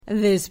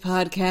This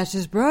podcast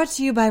is brought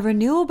to you by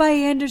Renewal by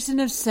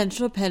Andersen of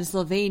Central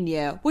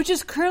Pennsylvania, which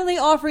is currently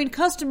offering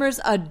customers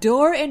a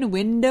door and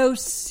window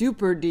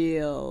super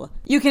deal.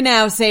 You can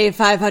now save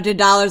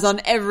 $500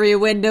 on every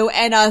window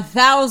and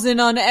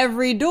 $1,000 on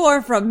every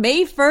door from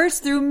May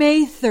 1st through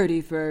May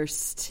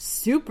 31st.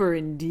 Super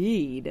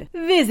indeed.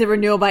 Visit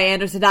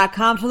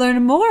renewalbyandersen.com to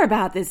learn more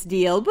about this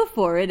deal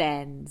before it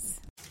ends.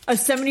 A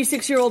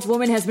 76-year-old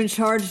woman has been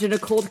charged in a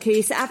cold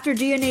case after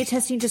DNA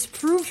testing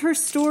disproved her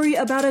story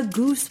about a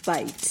goose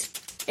bite.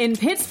 In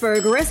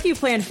Pittsburgh, rescue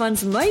plan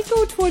funds might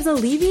go towards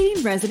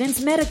alleviating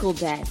residents' medical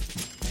debt.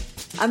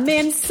 A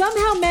man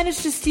somehow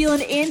managed to steal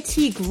an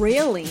antique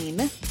railing.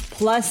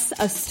 Plus,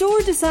 a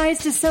store decides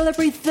to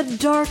celebrate the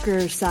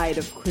darker side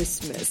of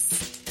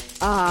Christmas.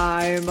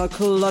 I'm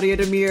Claudia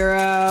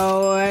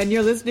DeMiro, and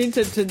you're listening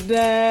to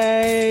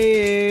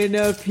Today in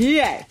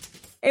PA.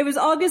 It was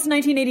August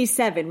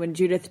 1987 when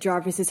Judith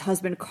Jarvis's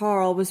husband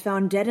Carl was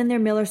found dead in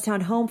their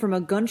Millerstown home from a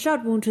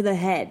gunshot wound to the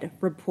head,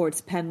 reports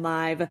Penn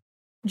Live.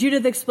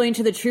 Judith explained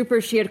to the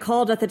troopers she had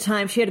called at the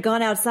time she had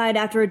gone outside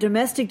after a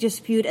domestic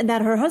dispute and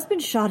that her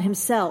husband shot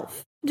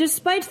himself.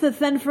 Despite the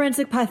then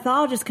forensic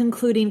pathologist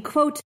concluding,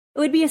 quote, it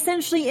would be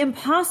essentially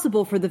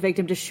impossible for the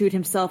victim to shoot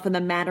himself in the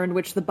manner in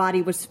which the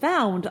body was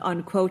found,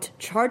 unquote,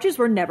 charges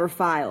were never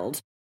filed.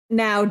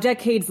 Now,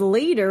 decades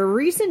later,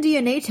 recent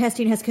DNA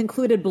testing has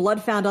concluded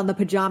blood found on the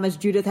pajamas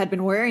Judith had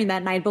been wearing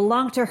that night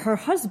belonged to her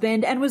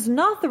husband and was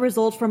not the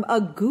result from a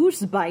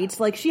goose bite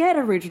like she had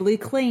originally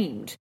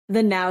claimed.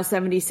 The now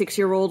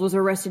 76-year-old was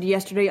arrested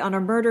yesterday on a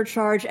murder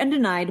charge and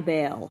denied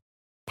bail.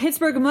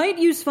 Pittsburgh might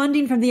use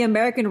funding from the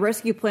American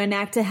Rescue Plan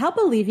Act to help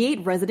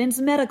alleviate residents'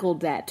 medical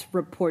debt,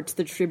 reports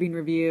the Tribune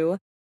Review.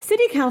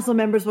 City council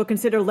members will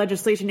consider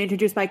legislation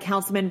introduced by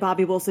Councilman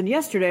Bobby Wilson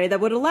yesterday that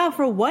would allow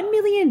for $1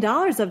 million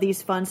of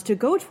these funds to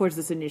go towards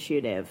this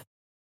initiative.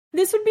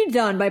 This would be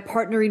done by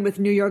partnering with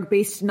New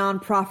York-based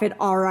nonprofit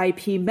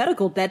RIP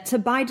Medical Debt to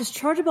buy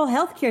dischargeable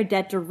healthcare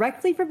debt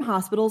directly from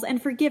hospitals and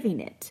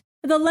forgiving it.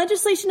 The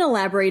legislation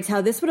elaborates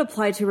how this would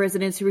apply to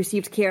residents who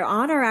received care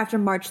on or after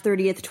March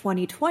 30th,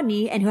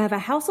 2020, and who have a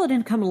household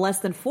income less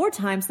than 4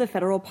 times the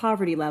federal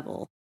poverty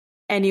level.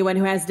 Anyone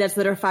who has debts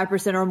that are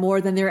 5% or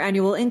more than their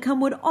annual income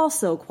would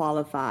also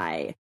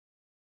qualify.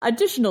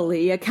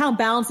 Additionally, account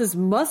balances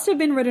must have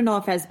been written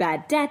off as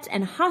bad debt,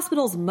 and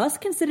hospitals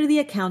must consider the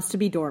accounts to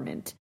be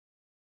dormant.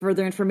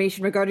 Further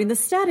information regarding the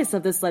status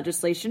of this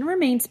legislation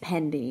remains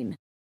pending.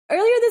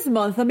 Earlier this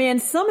month, a man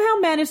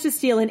somehow managed to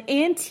steal an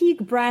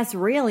antique brass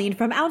railing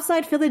from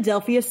outside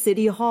Philadelphia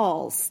City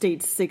Hall,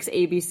 states 6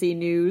 ABC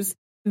News.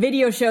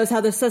 Video shows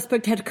how the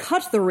suspect had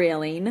cut the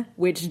railing,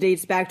 which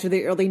dates back to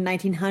the early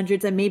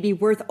 1900s and may be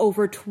worth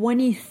over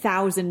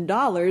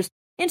 $20,000,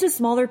 into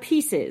smaller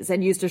pieces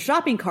and used a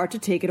shopping cart to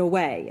take it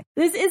away.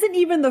 This isn't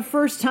even the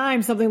first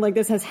time something like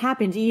this has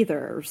happened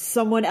either.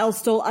 Someone else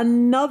stole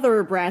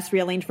another brass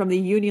railing from the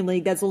Union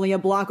League that's only a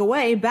block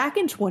away back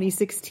in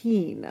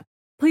 2016.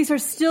 Police are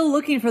still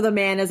looking for the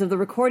man as of the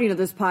recording of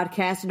this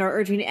podcast and are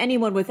urging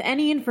anyone with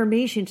any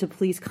information to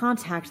please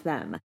contact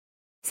them.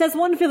 Says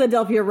one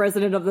Philadelphia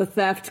resident of the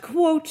theft,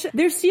 quote,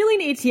 they're stealing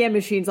ATM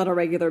machines on a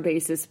regular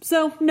basis,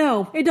 so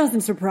no, it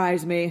doesn't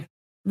surprise me.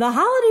 The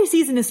holiday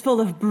season is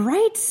full of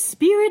bright,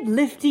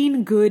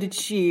 spirit-lifting good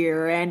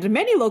cheer, and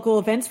many local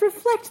events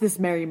reflect this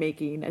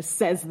merrymaking,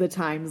 says the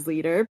Times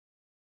leader.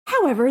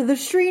 However, the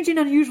strange and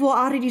unusual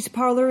oddities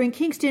parlor in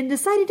Kingston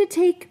decided to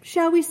take,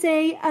 shall we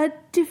say, a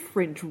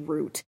different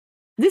route.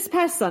 This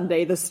past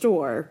Sunday, the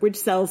store, which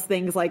sells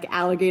things like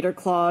alligator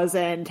claws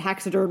and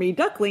taxidermy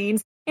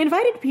ducklings,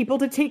 invited people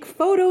to take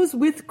photos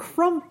with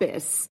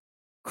Krampus.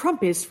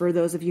 Krampus, for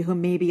those of you who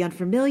may be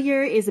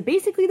unfamiliar, is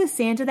basically the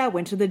Santa that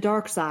went to the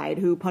dark side,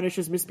 who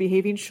punishes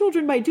misbehaving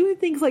children by doing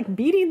things like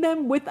beating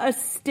them with a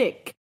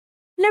stick.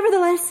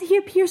 Nevertheless, he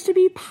appears to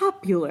be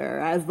popular,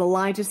 as the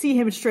line to see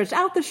him stretched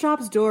out the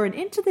shop's door and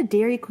into the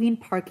Dairy Queen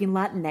parking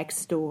lot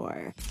next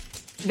door.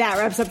 That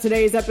wraps up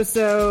today's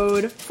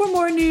episode. For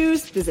more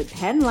news, visit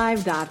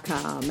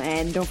PennLive.com.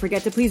 And don't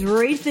forget to please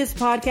rate this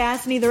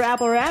podcast in either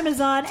Apple or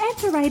Amazon and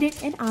to write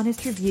it an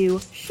honest review,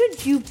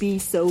 should you be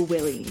so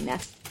willing.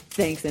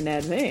 Thanks in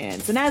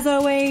advance. And as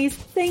always,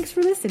 thanks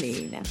for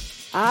listening.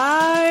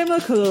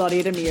 I'm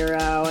Claudia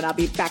DeMiro, and I'll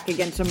be back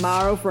again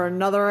tomorrow for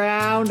another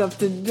round of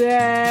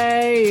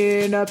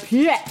Today in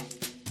PA.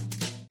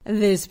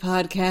 This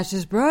podcast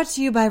is brought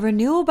to you by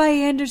Renewal by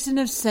Andersen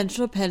of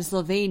Central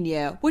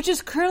Pennsylvania, which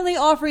is currently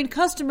offering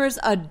customers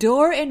a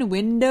door and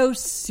window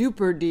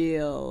super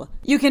deal.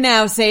 You can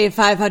now save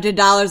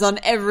 $500 on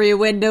every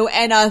window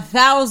and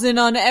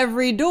 $1,000 on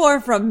every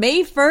door from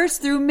May 1st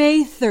through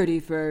May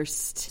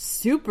 31st.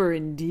 Super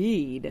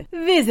indeed.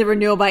 Visit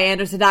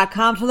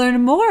renewalbyandersen.com to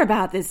learn more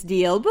about this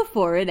deal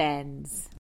before it ends.